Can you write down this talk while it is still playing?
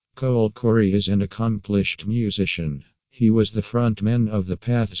Cole Corey is an accomplished musician. He was the frontman of The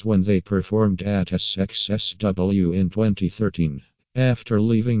Paths when they performed at SXSW in 2013. After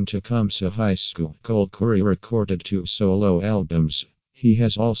leaving Tecumseh High School, Cole Corey recorded 2 solo albums. He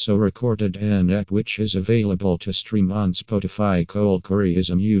has also recorded an EP which is available to stream on Spotify. Cole Corey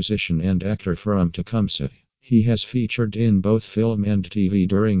is a musician and actor from Tecumseh. He has featured in both film and TV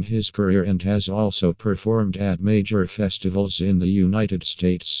during his career and has also performed at major festivals in the United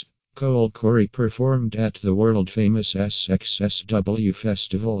States. Cole Corey performed at the world-famous SXSW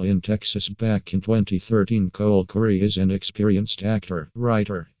Festival in Texas back in 2013. Cole Corey is an experienced actor,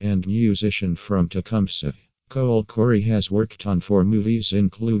 writer, and musician from Tecumseh. Cole Corey has worked on 4 movies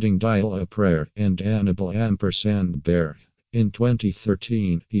including Dial a Prayer and Annabelle Bear. In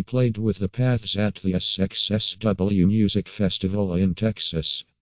 2013, he played with The Paths at the SXSW Music Festival in Texas.